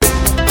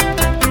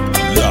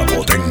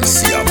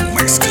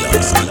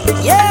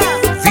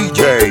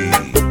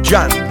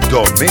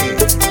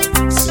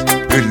Djyahndomix,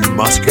 el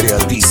más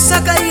creativo.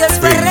 Zacarías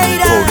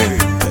Ferreira,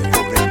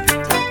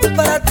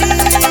 para ti.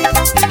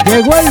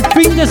 Llegó el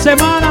fin de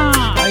semana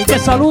y te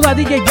saluda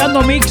DJ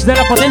Djyahndomix de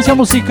la Potencia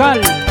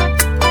Musical.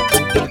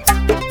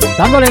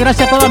 Dándole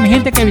gracias a toda mi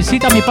gente que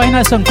visita mi página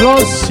de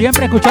SoundCloud,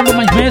 siempre escuchando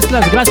mis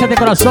mezclas, gracias de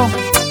corazón.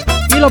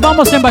 Y los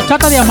vamos en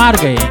Bachata de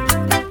Amargue.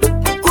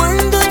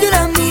 Cuando yo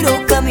la miro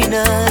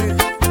caminar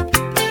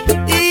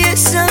y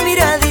esa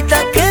miradita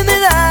que me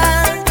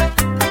da,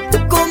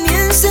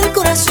 comienza el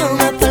corazón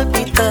a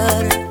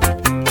palpitar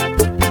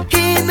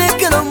y me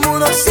quedo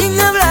mudo sin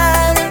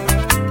hablar.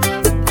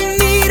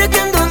 Mira que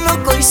ando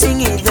loco y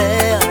sin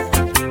idea,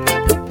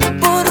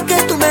 porque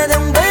tú me das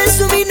un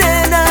beso, mi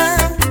nena.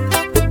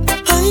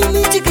 Ay,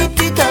 mi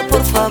chiquitita,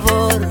 por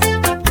favor,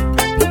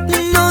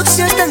 no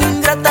seas tan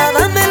ingrata,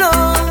 dámelo.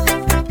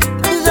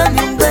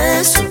 Dame un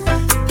beso,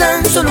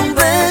 tan solo un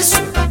beso,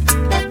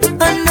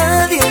 a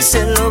nadie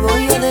se lo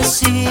voy a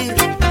decir.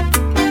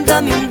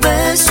 Dame un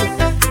beso,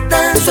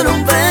 tan solo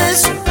un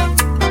beso,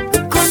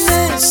 con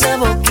esa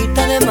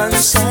boquita de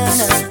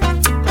manzana.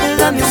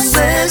 Dame un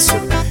beso,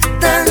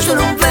 tan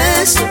solo un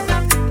beso,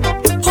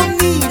 oh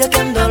mira que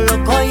ando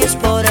loco y es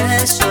por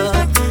eso.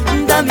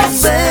 Dame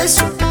un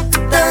beso,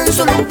 tan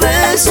solo un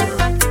beso,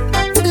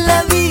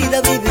 la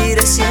vida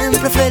viviré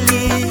siempre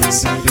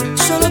feliz,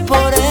 solo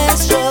por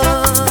eso.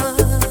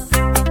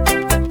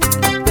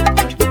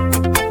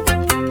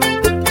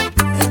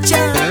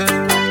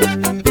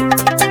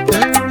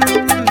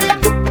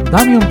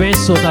 Dame un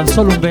beso, tan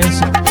solo un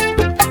beso.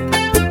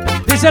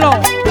 Díselo.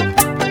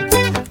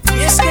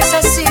 Y es que es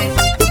así.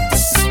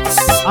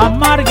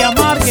 Amargue,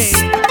 amargue.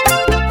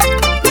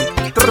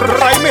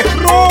 Tráeme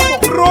romo,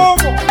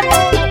 romo,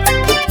 romo.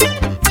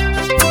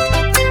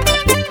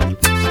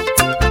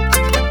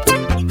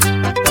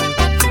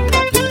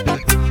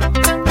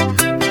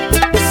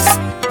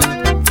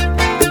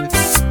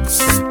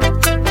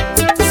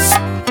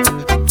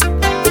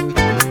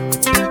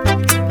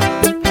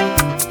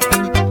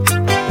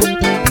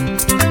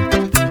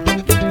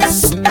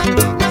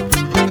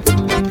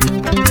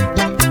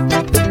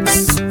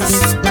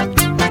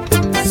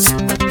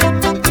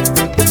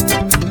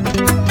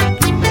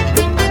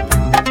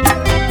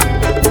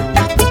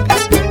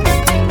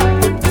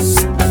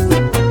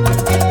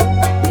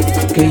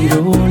 Qué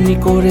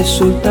irónico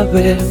resulta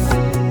ver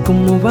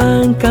cómo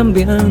van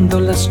cambiando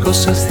las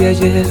cosas de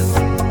ayer,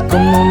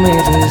 cómo me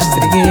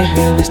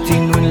restringe el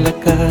destino en la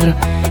cara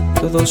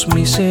todos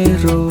mis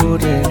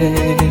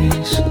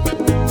errores.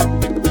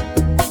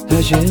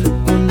 Ayer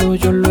cuando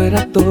yo lo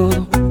era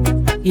todo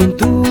y en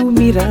tu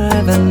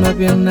mirada no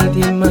había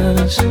nadie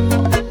más,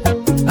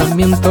 a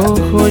mi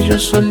antojo yo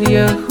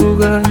solía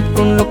jugar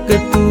con lo que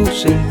tú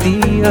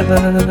sentías.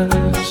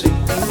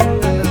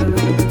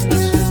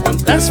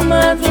 Cuántas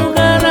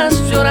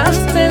madrugadas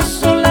lloraste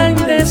sola en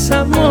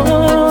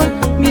desamor,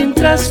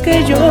 mientras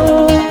que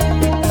yo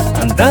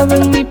andaba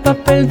en mi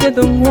papel de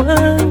Don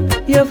Juan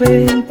y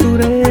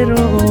aventurero,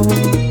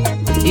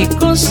 y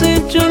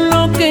cosecho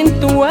lo que en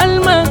tu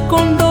alma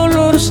con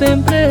dolor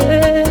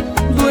sembré.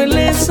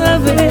 Duele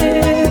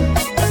saber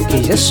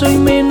que ya soy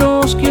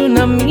menos que un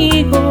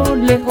amigo,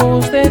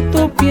 lejos de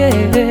tu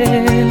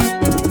piel,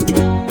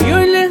 y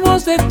hoy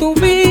lejos de tu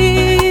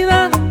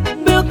vida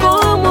veo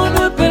cómo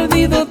lo he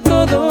perdido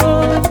todo,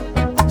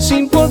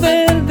 sin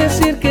poder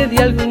decir que de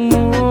algún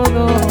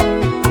modo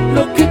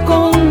lo que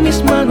con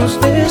mis manos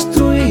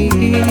destruí.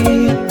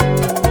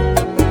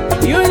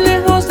 Y hoy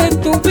lejos de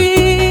tu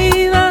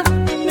vida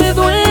me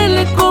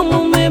duele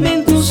como me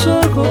ven tus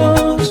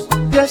ojos,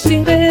 ya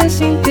sin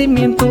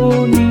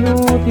resentimiento ni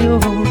odio,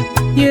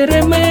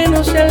 hiere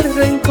menos el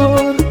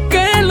rencor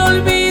que el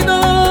olvido.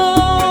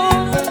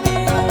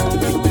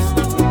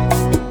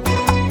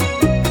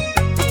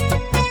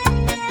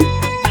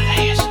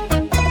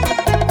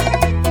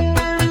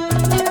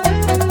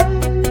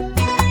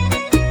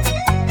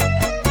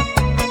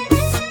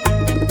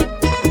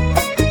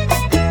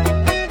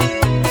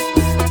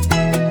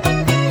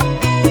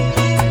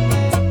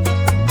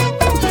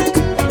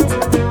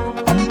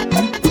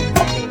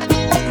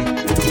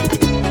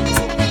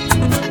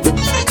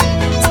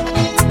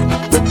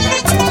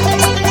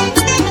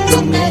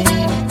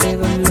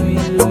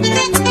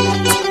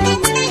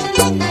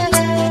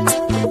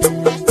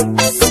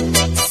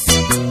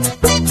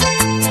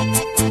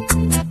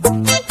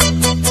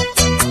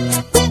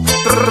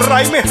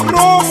 Tráeme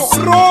romo,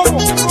 romo,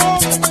 romo.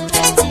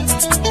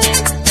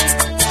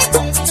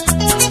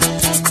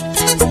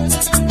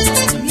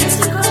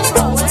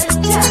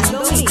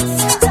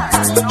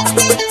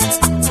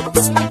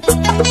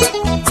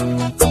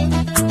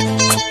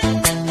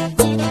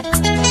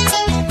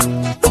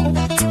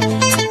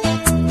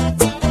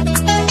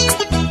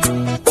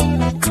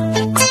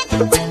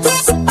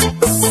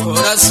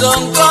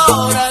 Corazón,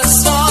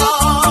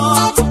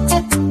 corazón,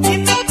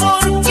 dime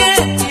por qué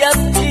te has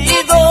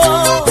ido.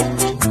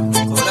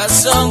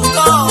 Corazón,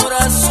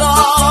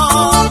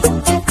 corazón,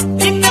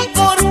 dime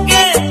por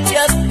qué te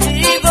has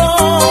ido.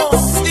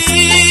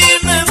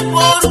 Dime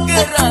por qué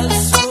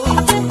razón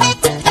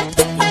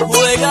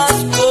juegas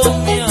con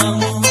mi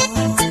amor.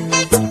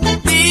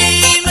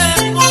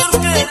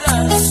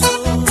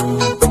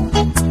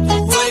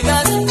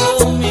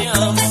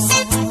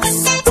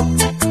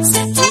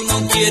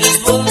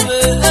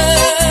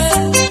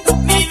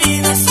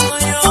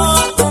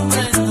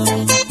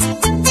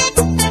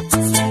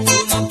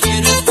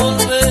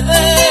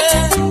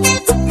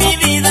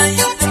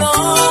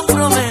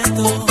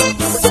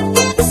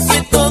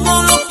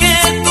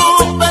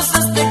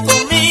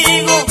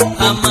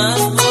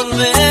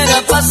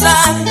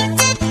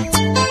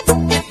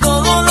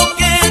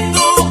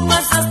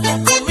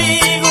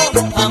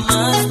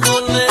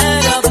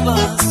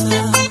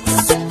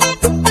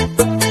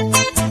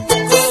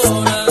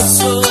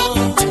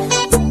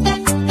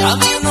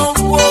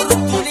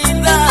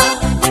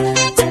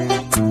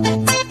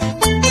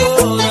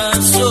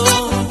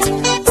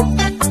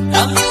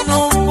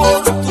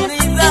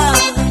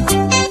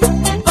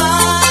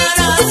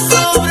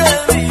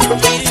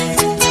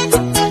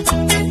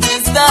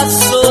 esta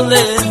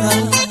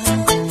soledad,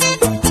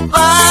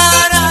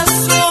 para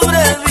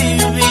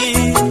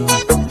sobrevivir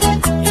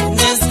en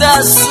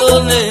esta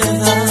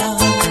soledad.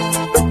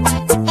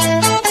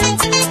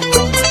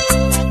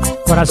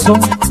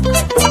 Corazón,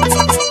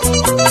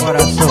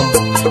 corazón,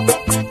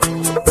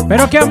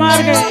 pero que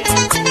amargue.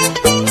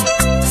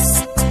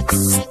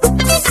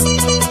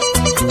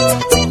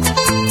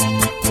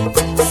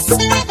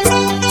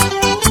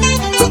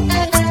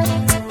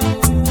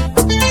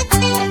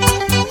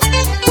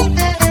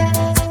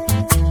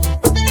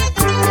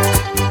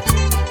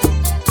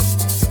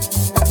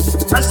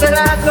 Hace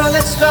rato le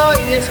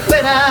estoy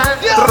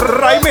esperando.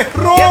 Raime, ¿Qué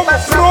romo,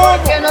 pasa? romo.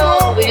 Porque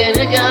no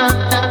viene ya.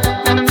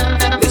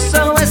 Mis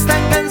ojos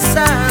están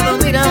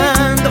cansados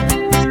mirando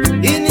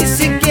y ni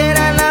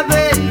siquiera la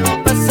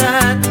veo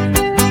pasar.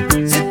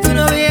 Si tú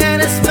no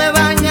vienes me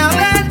van a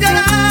ver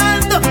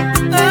llorando.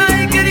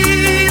 Ay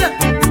querida,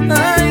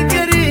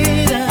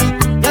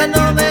 ya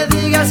no me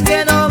digas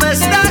que no me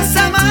estás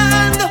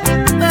amando.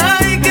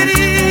 Ay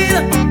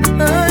querida,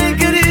 no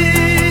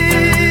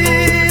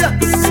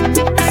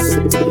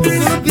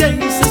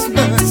pienses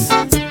más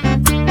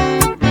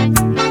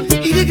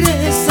y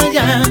regresa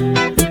ya.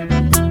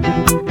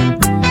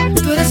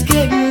 Tú eres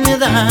quien me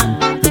da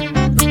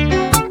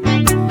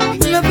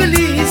la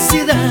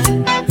felicidad.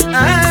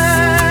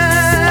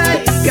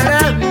 Ay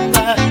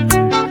caramba,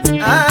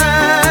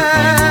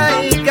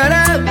 ay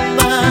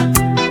caramba,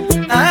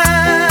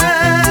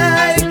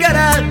 ay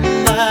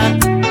caramba,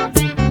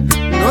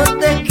 no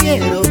te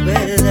quiero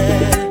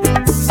perder.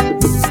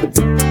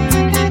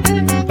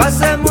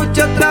 Pasé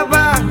mucho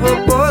trabajo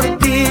por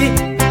ti,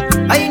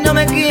 ay no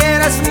me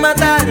quieras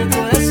matar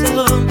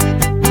corazón.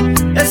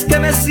 Es que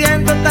me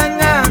siento tan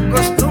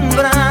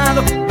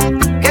acostumbrado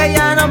que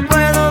ya no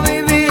puedo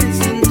vivir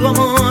sin tu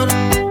amor.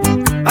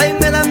 Ay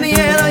me da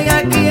miedo y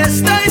aquí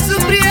estoy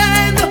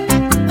sufriendo.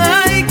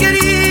 Ay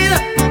querida,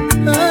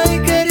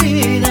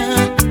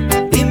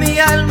 y mi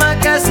alma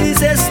casi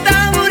se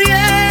está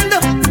muriendo.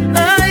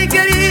 Ay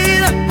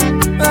querida,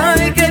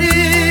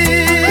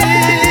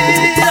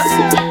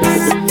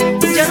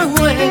 ya no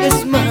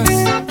juegues más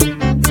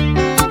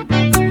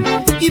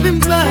y ven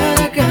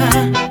para acá.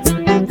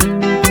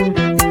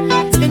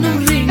 En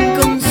un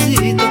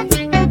rinconcito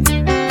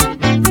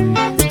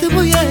te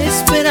voy a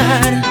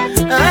esperar.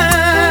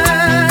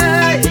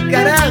 Ay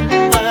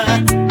caramba,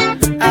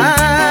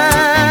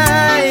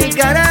 ay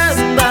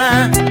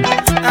caramba,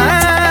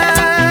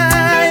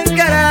 ay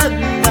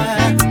caramba,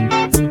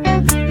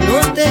 no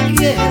te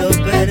quiero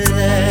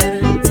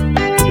perder.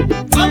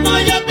 Como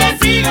yo te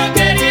sigo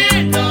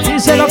queriendo,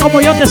 Díselo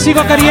como yo te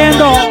sigo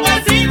queriendo. yo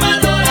te sigo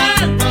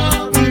adorando.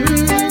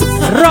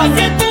 Ron.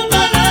 Siento un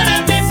dolor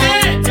en mi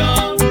pecho,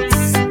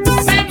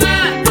 me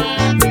mata,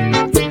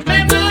 me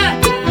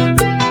mata,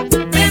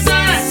 me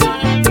mata,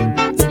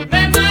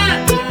 me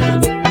mata.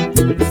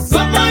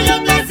 Como yo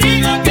te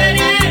sigo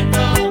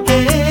queriendo,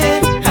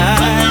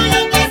 como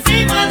yo te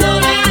sigo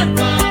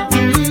adorando.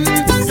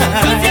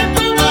 Yo siento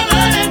un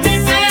dolor en mi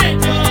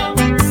pecho,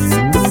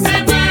 me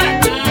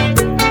mata,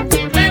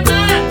 me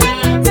mata,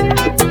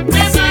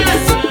 me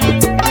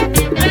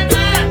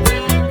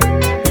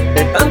mata.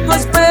 De tanto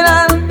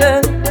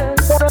esperarte,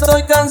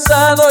 estoy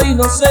cansado y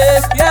no sé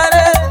qué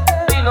haré.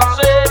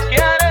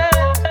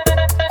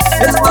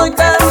 Estoy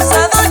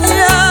cansado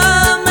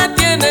ya, me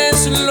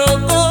tienes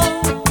loco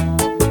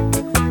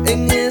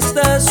en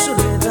esta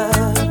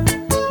soledad.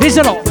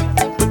 Díselo.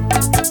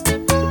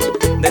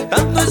 De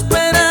tanto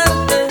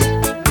esperarte,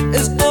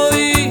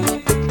 estoy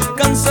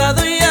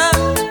cansado ya.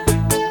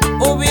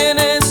 O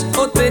vienes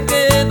o te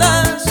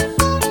quedas,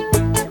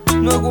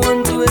 no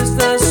aguanto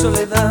esta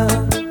soledad.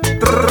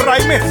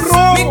 Raime, Mi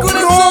romo,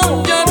 corazón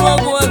romo.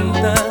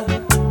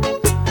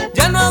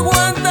 ya no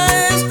aguanta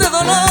este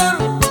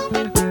dolor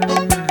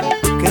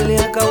que le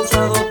ha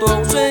causado tu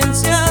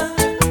ausencia.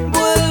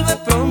 Vuelve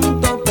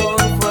pronto, por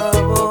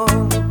favor.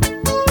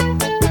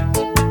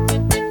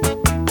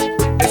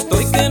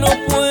 Estoy que no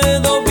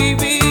puedo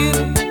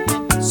vivir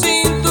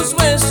sin tus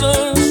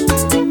besos,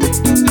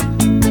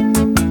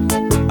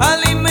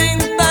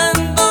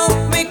 alimentando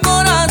mi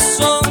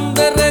corazón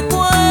de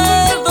recuerdos.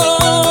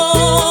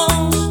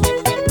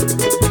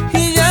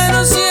 Y ya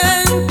no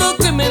siento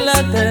que me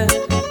late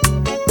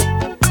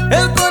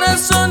el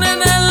corazón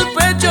en el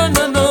pecho,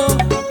 no.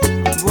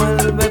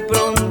 Vuelve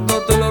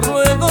pronto, te lo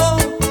ruego.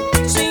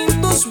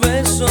 Sin tus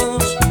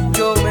besos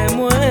yo me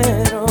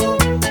muero.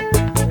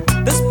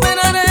 Te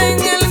esperaré en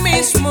el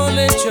mismo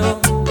lecho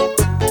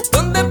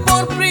donde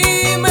por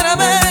primera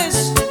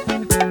vez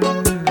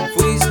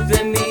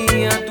fuiste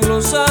mía, tú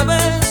lo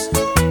sabes.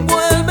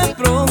 Vuelve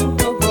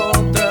pronto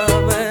otra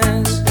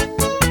vez.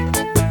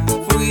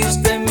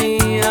 Fuiste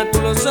mía,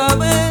 tú lo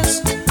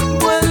sabes.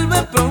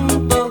 Vuelve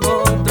pronto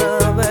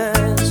otra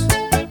vez.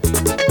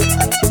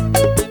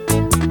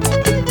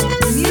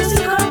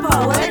 Musical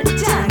Power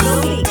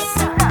Djyahndomix.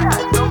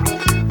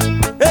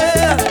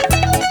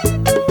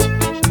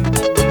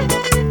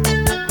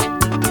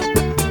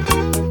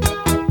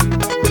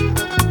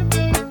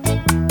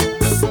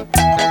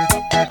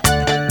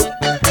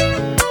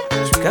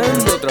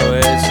 Buscando otra vez.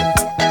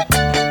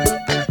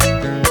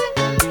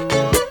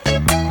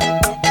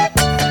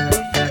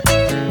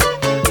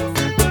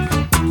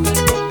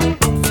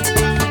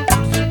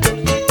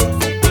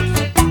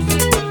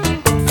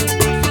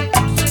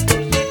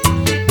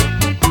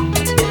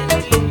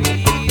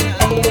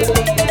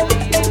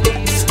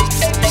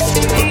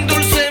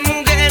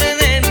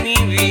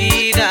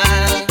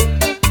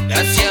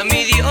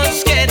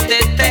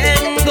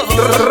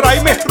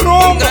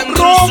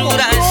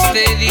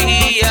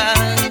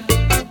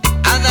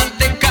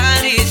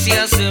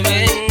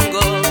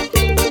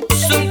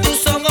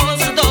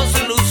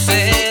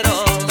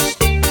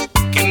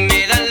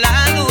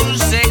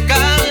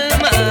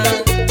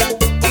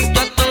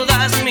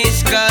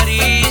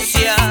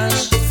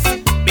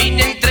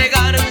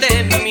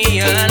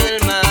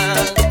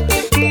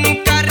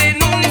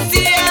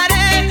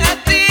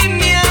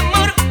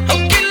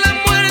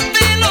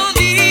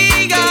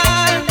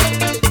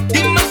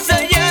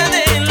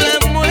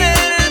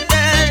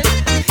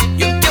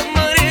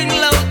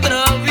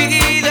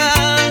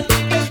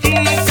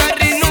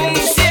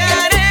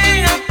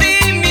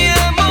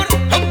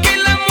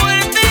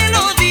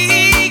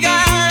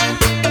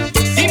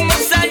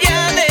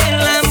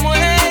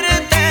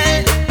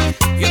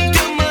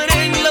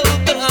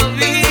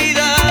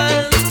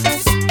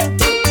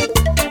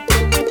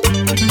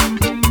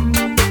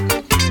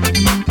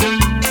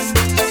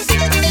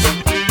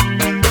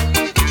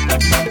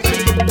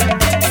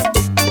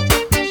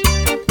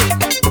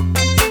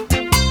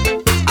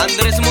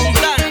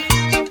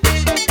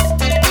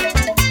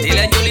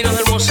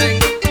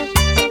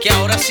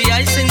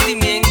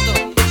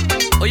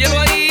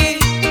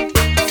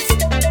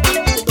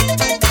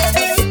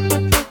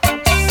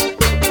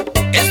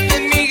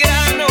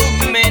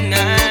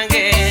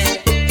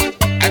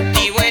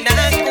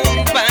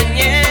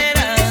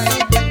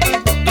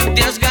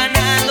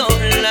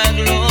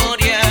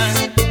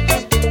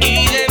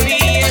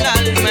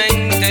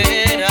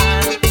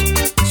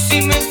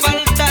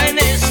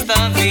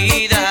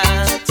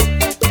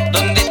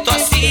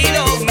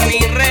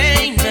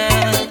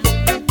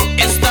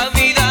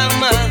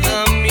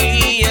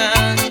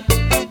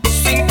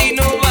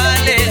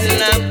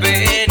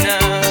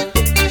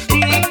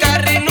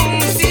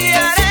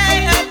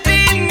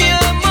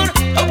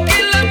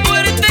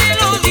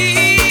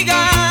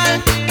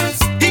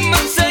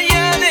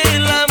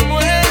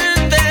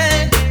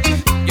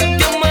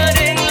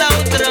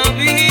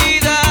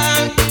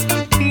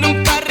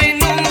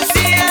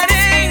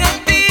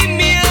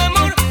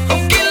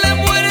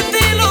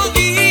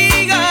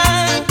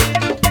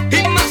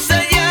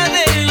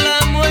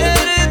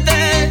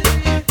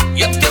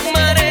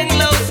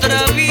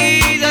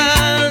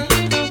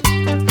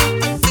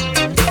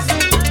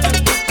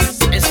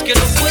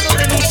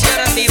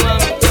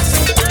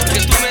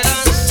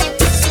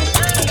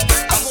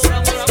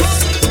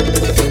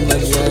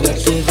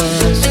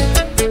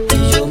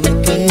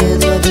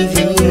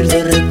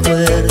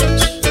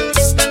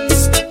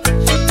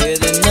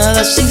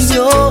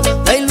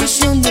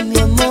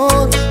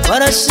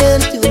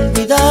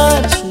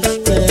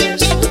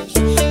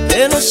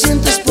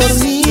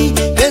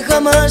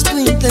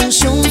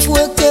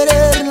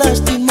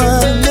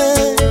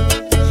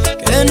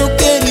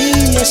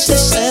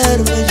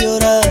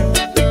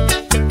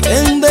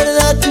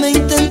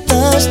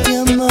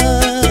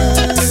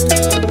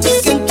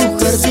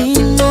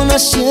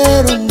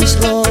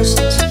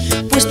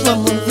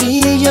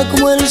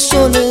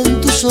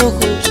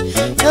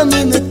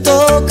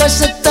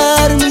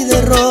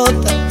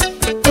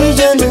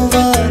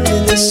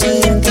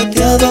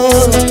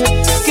 olvidador,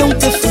 que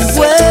aunque fue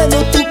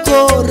bueno tú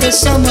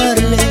corres a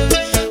amarle,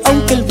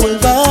 aunque él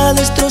vuelva a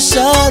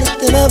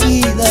destrozarte la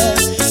vida,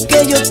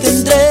 que yo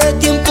tendré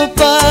tiempo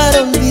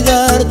para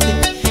olvidarte,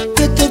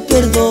 que te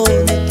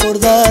perdono por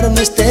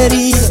darme esta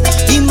herida.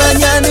 Y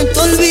mañana en tu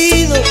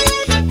olvido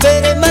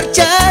veré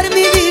marchar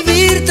mi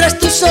vivir tras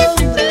tu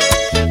sombra,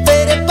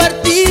 veré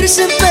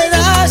partirse en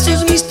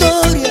pedazos mi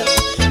historia.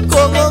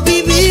 ¿Cómo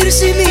vivir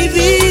si mi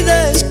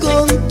vida es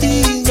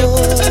contigo?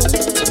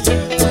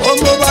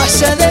 ¿Cómo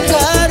vas a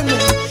dejarme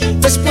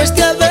después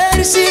de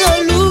haber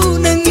sido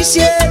luna en mi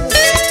cielo?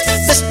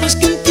 Después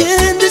que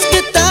entiendes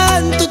que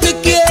tanto te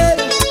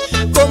quiero,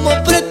 ¿cómo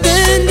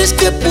pretendes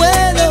que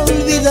pueda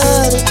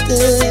olvidarte?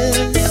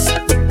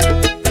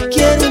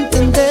 Quiero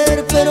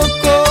entender, pero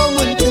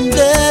 ¿cómo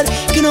entender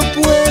que no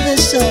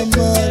puedes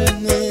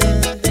amarme?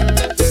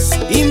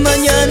 Y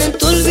mañana en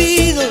tu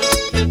olvido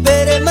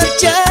veré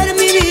marchar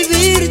mi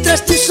vivir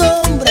tras tu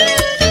sombra,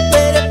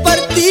 veré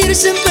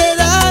partirse en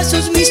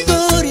pedazos mi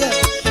historia.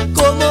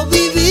 ¿Cómo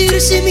vivir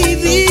si mi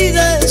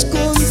vida es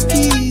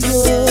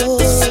contigo?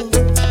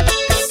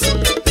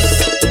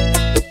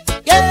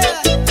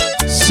 Yeah.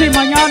 Si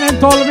mañana en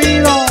tu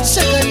olvido.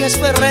 Zacarías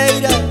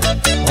Ferreira.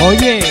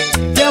 Oye,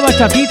 qué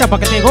bachatita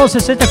para que te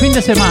goces este fin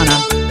de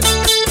semana.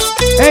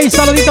 Hey,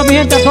 saludito a mi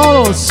gente a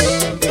todos.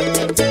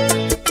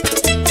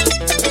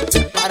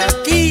 Para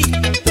ti.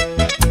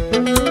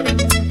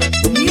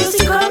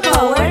 Musical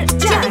Power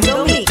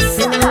Djyahndomix.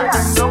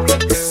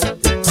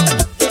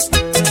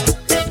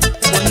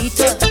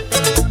 Bonita,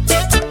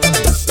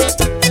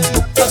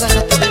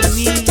 agárrate de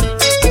mí.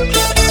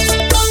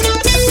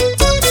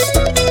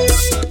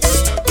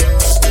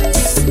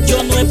 Yo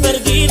no he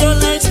perdido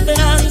la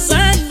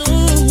esperanza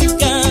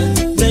nunca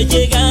de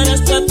llegar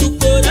hasta tu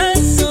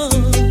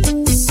corazón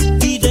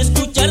y de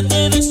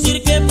escucharte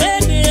decir que me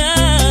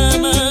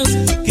amas,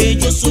 que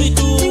yo soy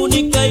tu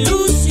única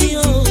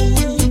ilusión.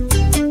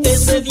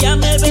 Ese día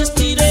me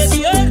vestiré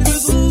de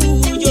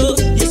orgullo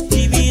y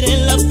escribiré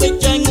la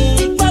fecha en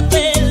un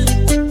papel.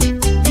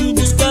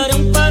 Buscaré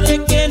un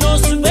padre que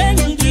nos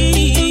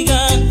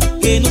bendiga,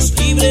 que nos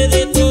libre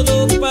de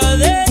todo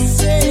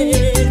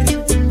padecer.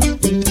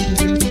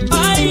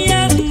 Ay,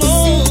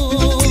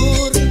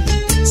 amor,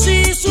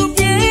 si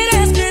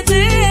supieras que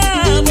te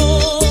amo.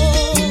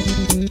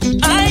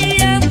 Ay,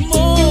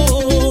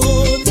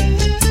 amor,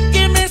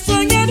 que me he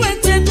soñado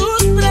entre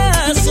tus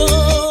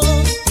brazos.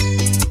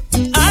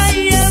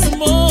 Ay,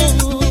 amor,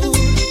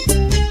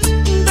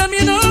 dame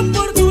una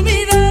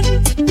oportunidad.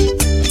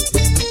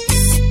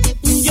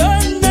 Yo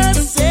no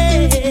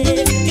sé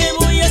qué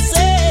voy a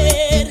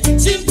hacer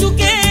sin tu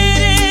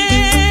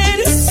querer.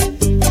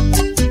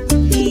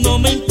 No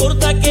me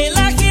importa que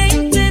la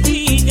gente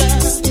diga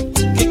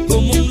que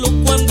como un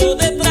loco ando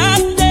detrás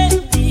de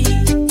ti.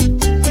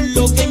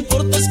 Lo que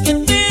importa es que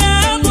te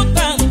amo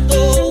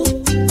tanto,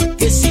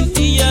 que sin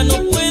ti ya no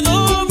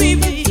puedo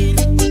vivir.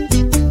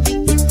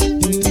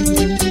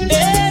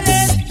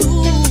 Eres tú,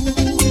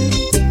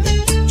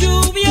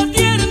 lluvia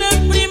tierna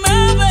en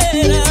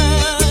primavera.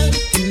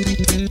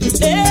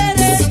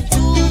 Eres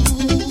tú,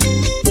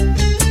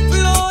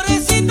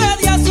 florecita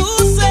de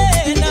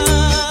azucena.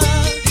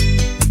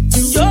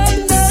 Yo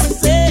no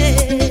sé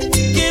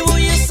qué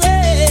voy a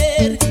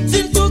hacer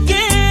sin tu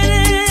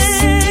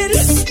querer.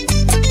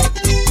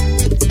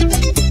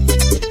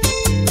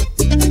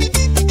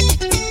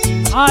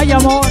 Ay,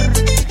 amor.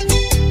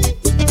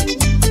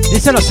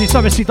 Díselo así,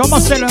 suavecito.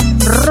 Vamos a hacerlo en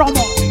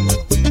romo.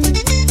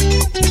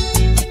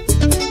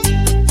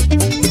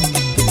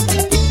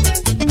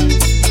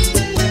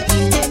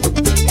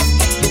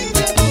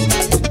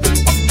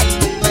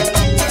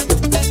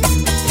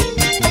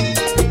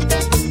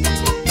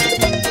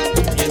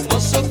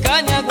 Hermoso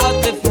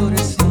cañaguate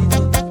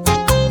florecido,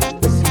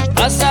 si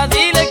pasa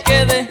dile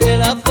que deje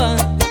el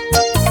afán.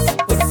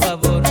 Por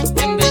favor,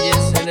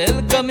 embellecele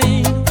el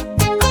camino,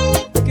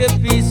 que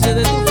pise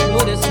de tus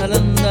flores al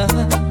andar.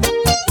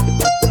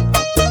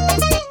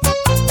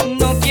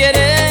 No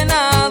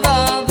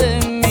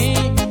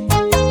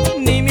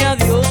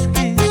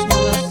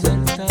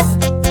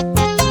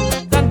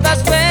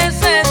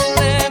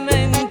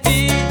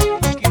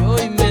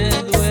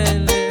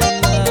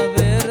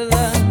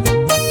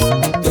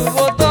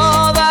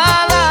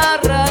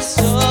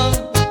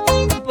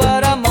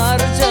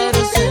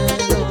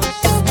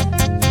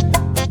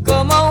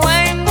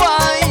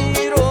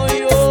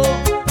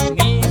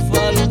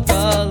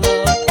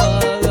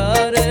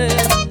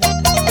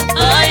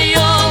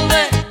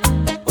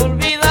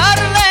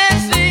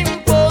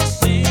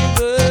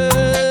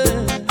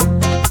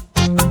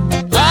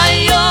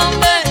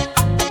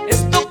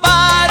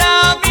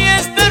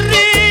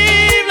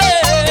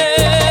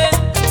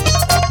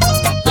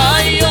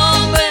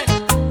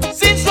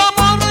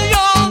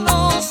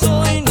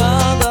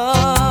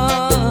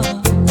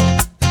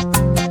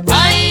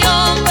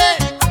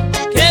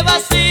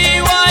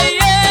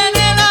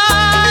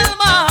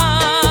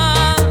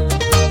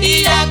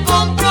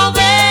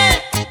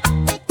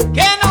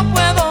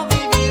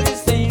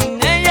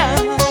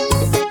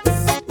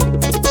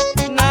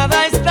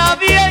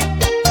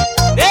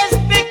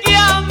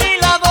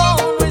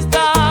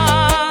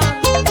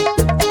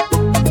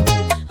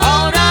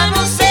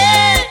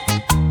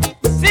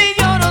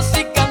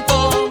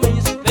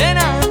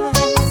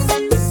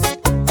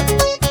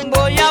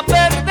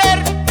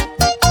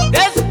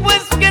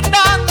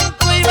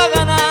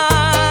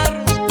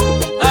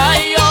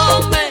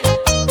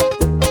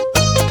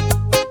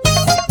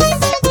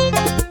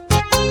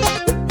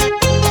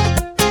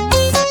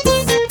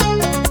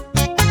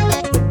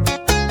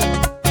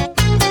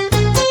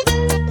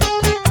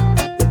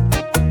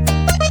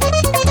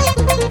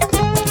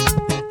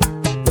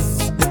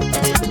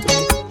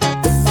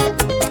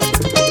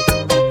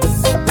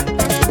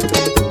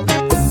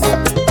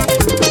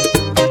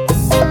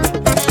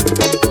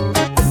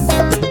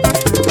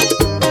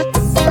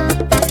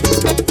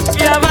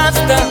Ya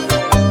basta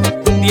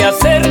de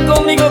hacer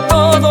conmigo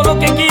todo lo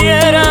que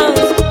quieras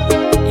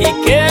y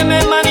que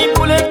me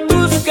manipule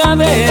tus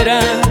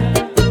caderas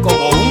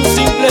como un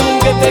simple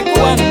juguete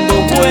cuando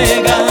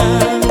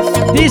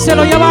juegas.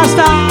 Díselo, ya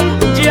basta.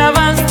 Ya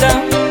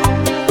basta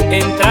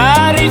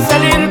entrar y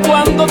salir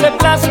cuando te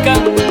plazca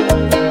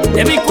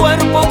de mi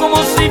cuerpo como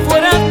si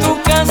fuera tu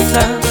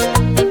casa,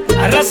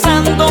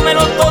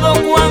 arrasándomelo todo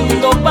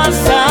cuando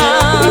pasa.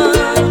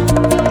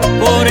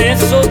 Por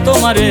eso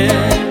tomaré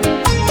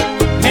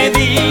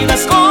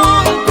medidas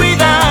con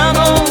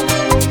cuidado.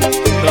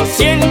 Lo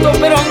siento,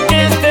 pero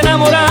aunque esté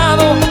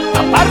enamorado,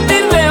 a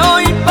partir de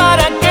hoy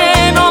para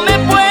que no me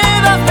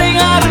puedas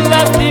dejar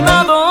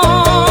lastimado,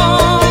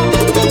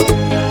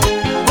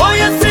 voy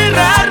a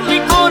cerrar mi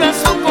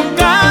corazón con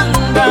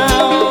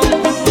candado.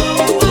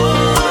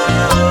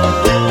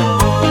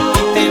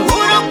 Y te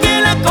juro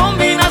que la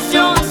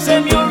combinación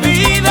se me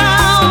olvida.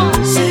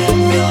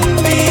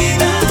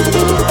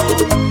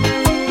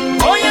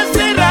 Voy a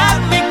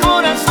cerrar mi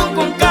corazón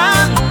con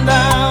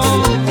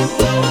candado.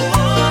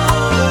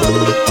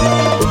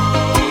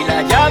 Y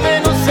la llave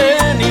no sé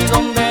ni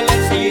dónde le he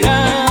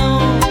tirado.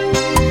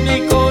 Mi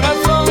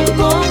corazón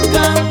con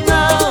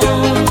candado.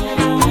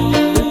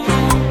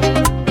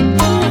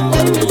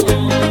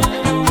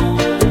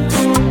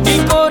 Mi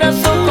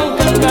corazón con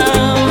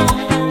candado.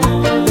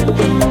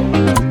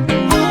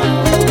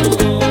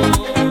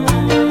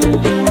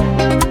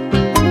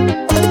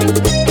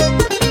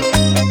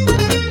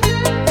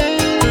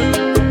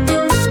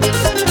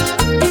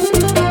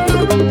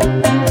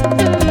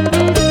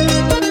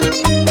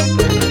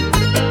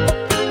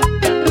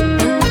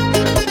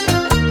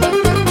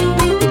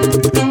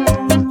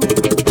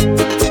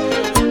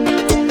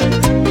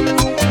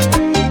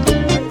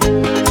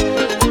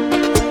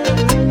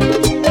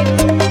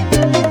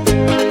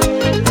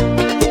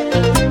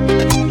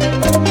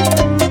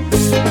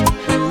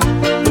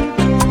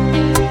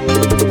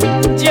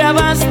 Ya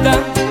basta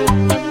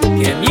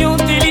que me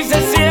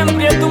utilices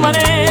siempre a tu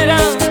manera,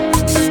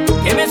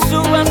 que me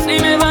subas y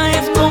me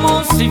bajes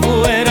como si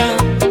fuera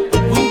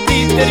un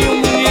títere y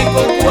un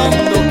muñeco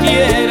cuando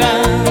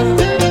quieras.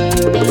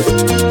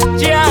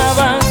 Ya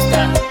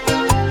basta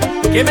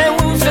que me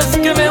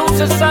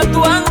uses a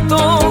tu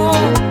antojo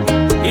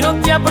y no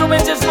te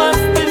aproveches más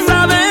de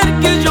saber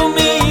que yo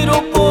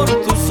miro por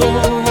tus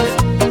ojos.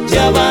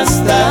 Ya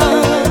basta,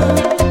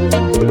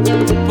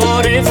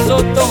 por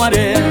eso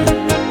tomaré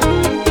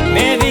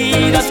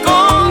medidas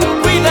con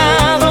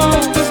cuidado.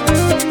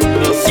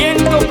 Lo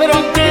siento, pero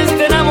aunque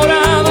esté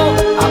enamorado,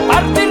 a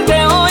partir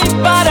de hoy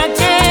para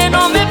que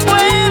no me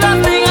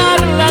puedas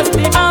dejar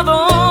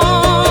lastimado,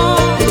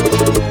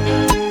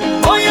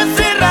 voy a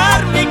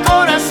cerrar mi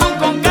corazón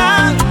con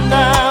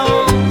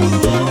candado.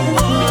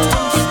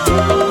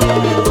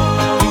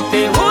 Y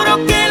te juro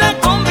que la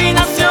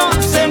combinación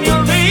se me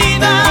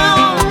olvida.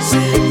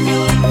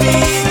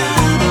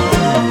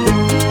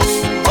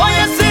 Voy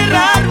a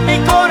cerrar mi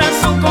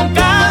corazón con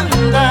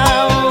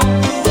candado.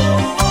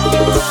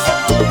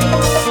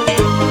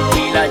 Y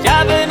la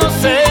llave no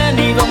sé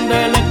ni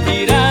dónde le he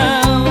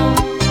tirado.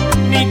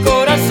 Mi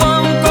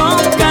corazón con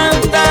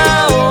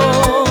candado.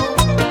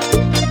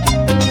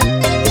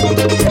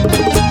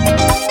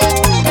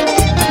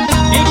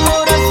 Mi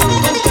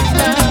corazón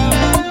con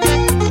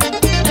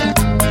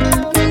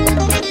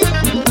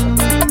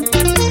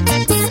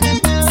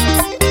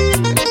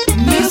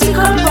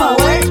Musical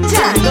Power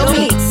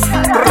Djyahndomix.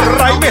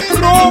 Raime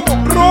Romo,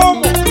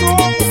 Romo.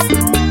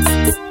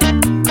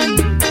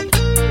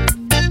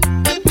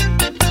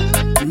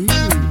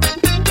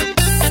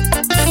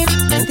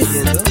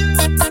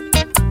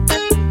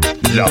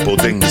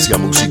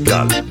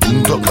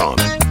 Lapotenciamusical.com.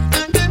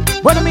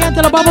 Bueno, mi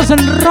gente, nos vamos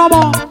en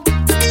romo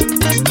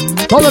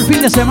todo el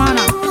fin de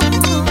semana.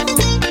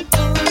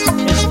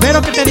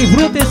 Espero que te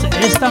disfrutes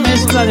esta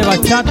mezcla de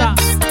bachata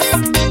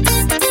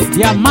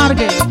de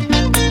amargue.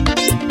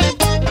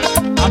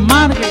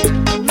 Amargue.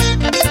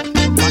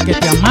 Para que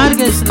te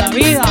amargues la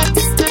vida.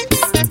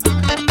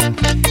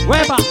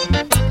 ¡Hueva!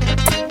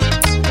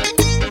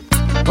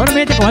 Bueno, mi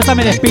gente, con esta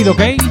me despido,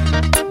 ¿ok?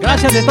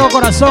 Gracias de todo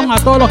corazón a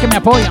todos los que me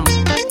apoyan,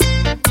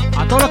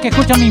 a todos los que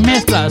escuchan mis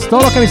mezclas,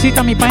 todos los que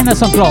visitan mi página de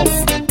SoundCloud.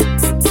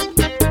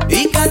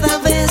 Y cada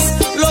vez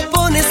lo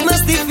pones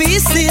más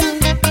difícil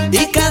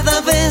y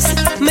cada vez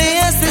me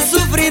haces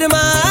sufrir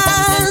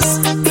más.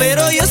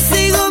 Pero yo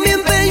sigo mi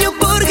empeño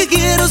porque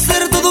quiero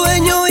ser tu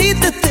dueño y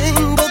te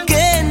tengo que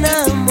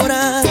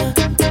enamorar.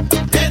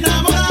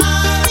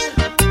 Enamorar,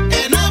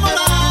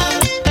 enamorar.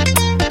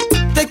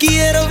 Te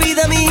quiero,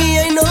 vida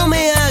mía, y no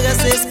me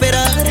hagas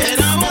esperar.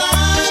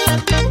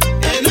 Enamorar,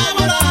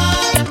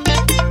 enamorar.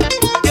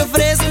 Te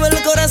ofrezco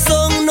el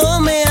corazón, no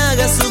me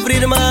hagas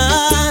sufrir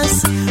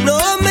más. No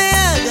me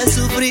hagas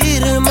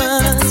sufrir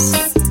más.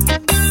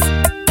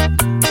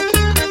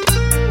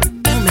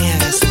 No me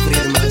hagas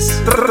sufrir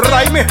más.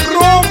 Raime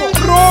Romo,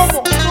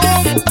 Romo,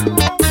 Romo.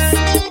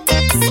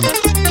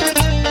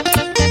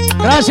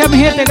 Gracias, mi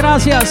gente,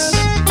 gracias.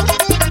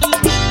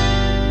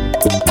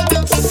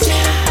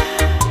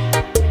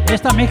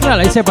 Esta mezcla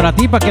la hice para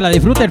ti, para que la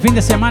disfrutes el fin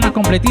de semana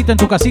completito en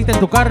tu casita, en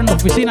tu carro, en tu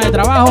oficina de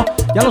trabajo.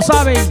 Ya lo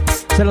saben,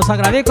 se los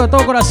agradezco de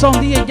todo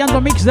corazón. DJ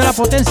Djyahndomix de la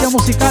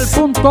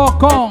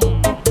potenciamusical.com.